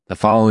The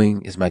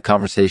following is my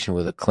conversation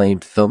with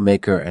acclaimed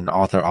filmmaker and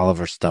author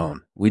Oliver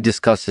Stone. We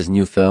discuss his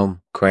new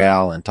film,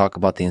 Kraal, and talk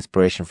about the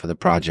inspiration for the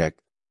project.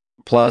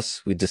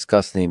 Plus, we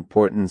discuss the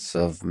importance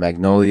of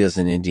magnolias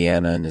in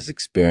Indiana and his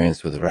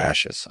experience with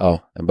rashes. Oh,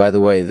 and by the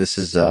way, this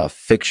is a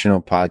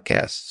fictional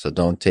podcast, so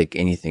don't take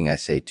anything I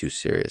say too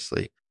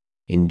seriously.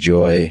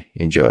 Enjoy.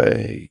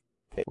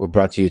 We're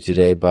brought to you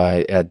today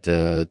by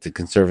the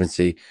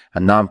Conservancy, a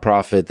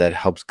nonprofit that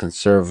helps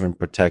conserve and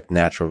protect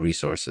natural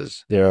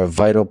resources. They're a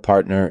vital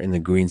partner in the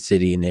Green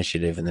City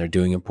Initiative, and they're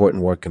doing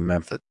important work in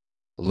Memphis.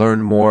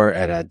 Learn more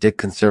at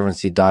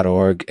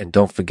dickconservancy.org, and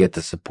don't forget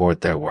to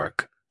support their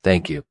work.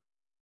 Thank you.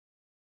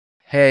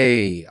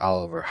 Hey,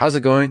 Oliver, how's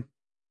it going?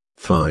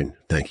 Fine,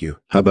 thank you.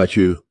 How about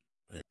you?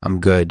 I'm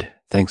good.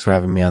 Thanks for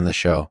having me on the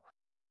show.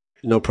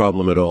 No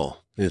problem at all.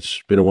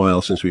 It's been a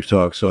while since we've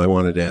talked, so I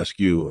wanted to ask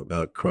you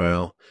about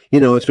Kraal.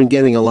 You know, it's been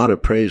getting a lot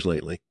of praise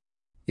lately.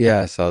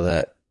 Yeah, I saw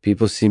that.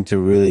 People seem to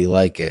really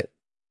like it.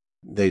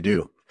 They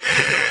do.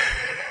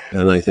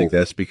 And I think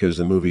that's because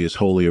the movie is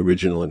wholly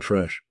original and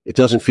fresh. It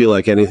doesn't feel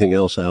like anything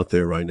else out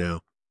there right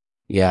now.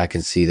 Yeah, I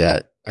can see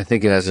that. I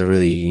think it has a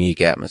really unique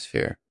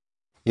atmosphere.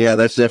 Yeah,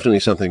 that's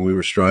definitely something we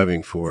were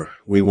striving for.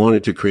 We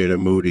wanted to create a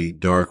moody,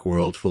 dark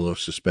world full of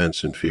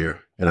suspense and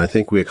fear, and I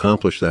think we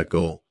accomplished that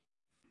goal.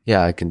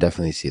 Yeah, I can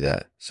definitely see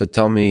that. So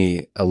tell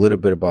me a little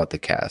bit about the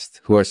cast.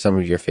 Who are some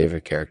of your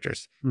favorite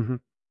characters? Mm-hmm.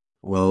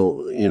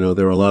 Well, you know,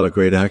 there are a lot of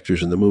great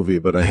actors in the movie,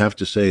 but I have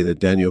to say that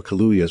Daniel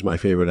Kaluuya is my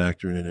favorite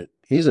actor in it.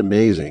 He's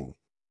amazing.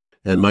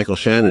 And Michael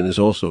Shannon is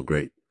also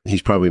great.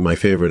 He's probably my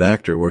favorite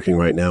actor working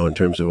right now in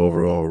terms of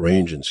overall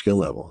range and skill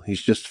level.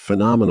 He's just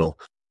phenomenal.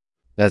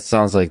 That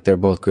sounds like they're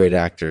both great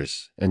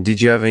actors. And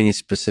did you have any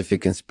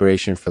specific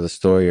inspiration for the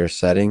story or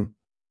setting?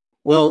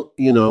 Well,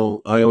 you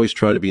know, I always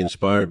try to be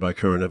inspired by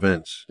current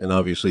events. And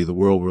obviously the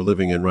world we're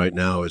living in right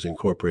now is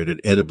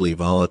incorporated edibly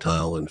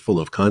volatile and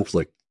full of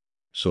conflict.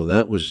 So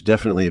that was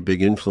definitely a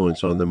big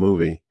influence on the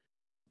movie.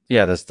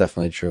 Yeah, that's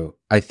definitely true.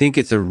 I think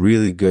it's a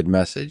really good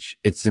message.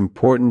 It's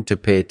important to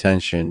pay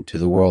attention to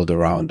the world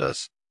around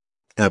us.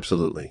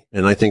 Absolutely.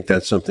 And I think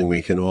that's something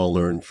we can all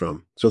learn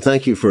from. So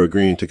thank you for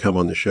agreeing to come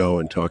on the show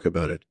and talk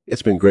about it.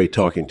 It's been great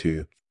talking to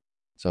you.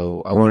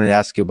 So I wanted to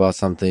ask you about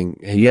something.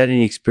 Have you had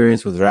any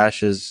experience with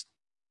rashes?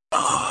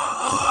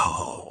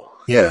 Oh,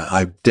 yeah,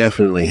 I've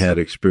definitely had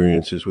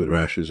experiences with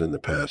rashes in the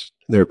past.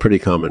 They're a pretty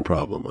common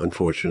problem,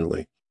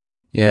 unfortunately.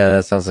 Yeah,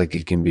 that sounds like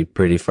it can be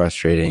pretty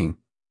frustrating.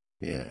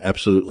 Yeah,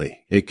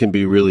 absolutely. It can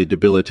be really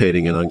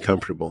debilitating and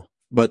uncomfortable.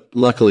 But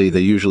luckily,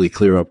 they usually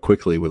clear up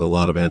quickly with a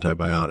lot of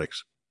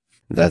antibiotics.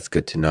 That's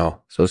good to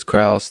know. So is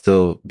Kraal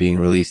still being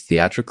released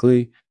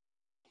theatrically?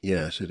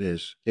 Yes, it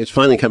is. It's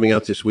finally coming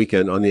out this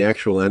weekend on the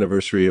actual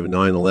anniversary of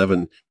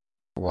 9/11.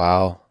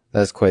 Wow,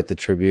 that's quite the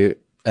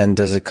tribute. And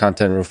does the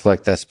content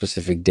reflect that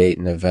specific date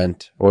and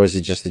event, or is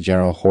it just a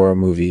general horror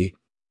movie?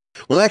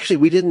 Well, actually,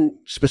 we didn't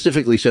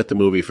specifically set the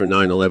movie for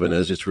 9/11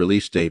 as its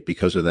release date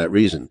because of that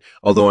reason,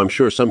 although I'm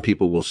sure some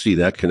people will see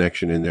that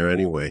connection in there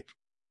anyway.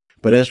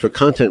 But as for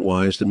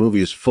content-wise, the movie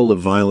is full of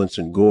violence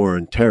and gore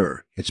and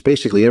terror. It's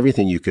basically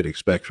everything you could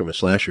expect from a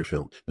slasher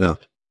film. Now,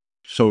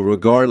 so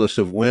regardless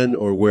of when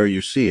or where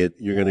you see it,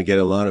 you're going to get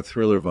a lot of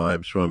thriller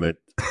vibes from it.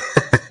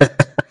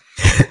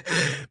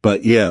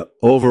 But yeah,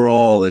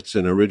 overall, it's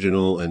an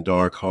original and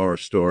dark horror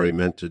story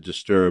meant to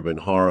disturb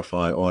and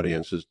horrify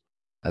audiences.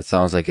 That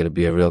sounds like it'll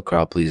be a real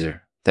crowd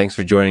pleaser. Thanks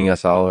for joining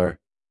us, Oliver.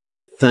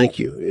 Thank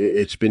you.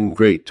 It's been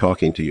great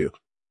talking to you.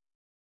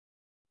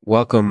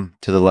 Welcome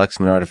to the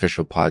Lexman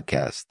Artificial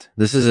Podcast.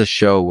 This is a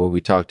show where we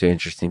talk to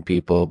interesting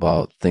people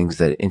about things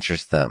that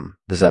interest them.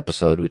 This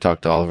episode, we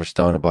talked to Oliver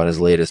Stone about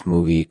his latest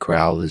movie,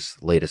 Kraal.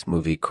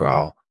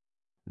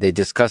 They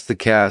discussed the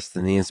cast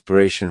and the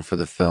inspiration for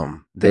the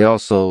film. They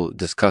also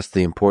discussed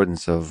the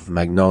importance of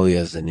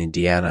magnolias in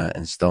Indiana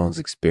and Stone's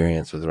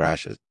experience with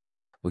rashes.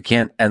 We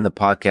can't end the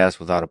podcast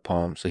without a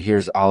poem, so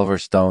here's Oliver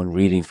Stone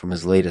reading from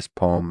his latest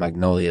poem,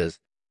 Magnolias.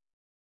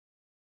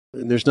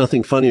 There's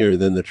nothing funnier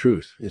than the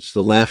truth. It's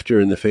the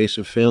laughter in the face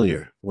of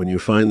failure. When you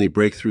finally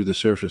break through the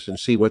surface and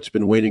see what's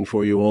been waiting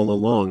for you all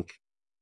along,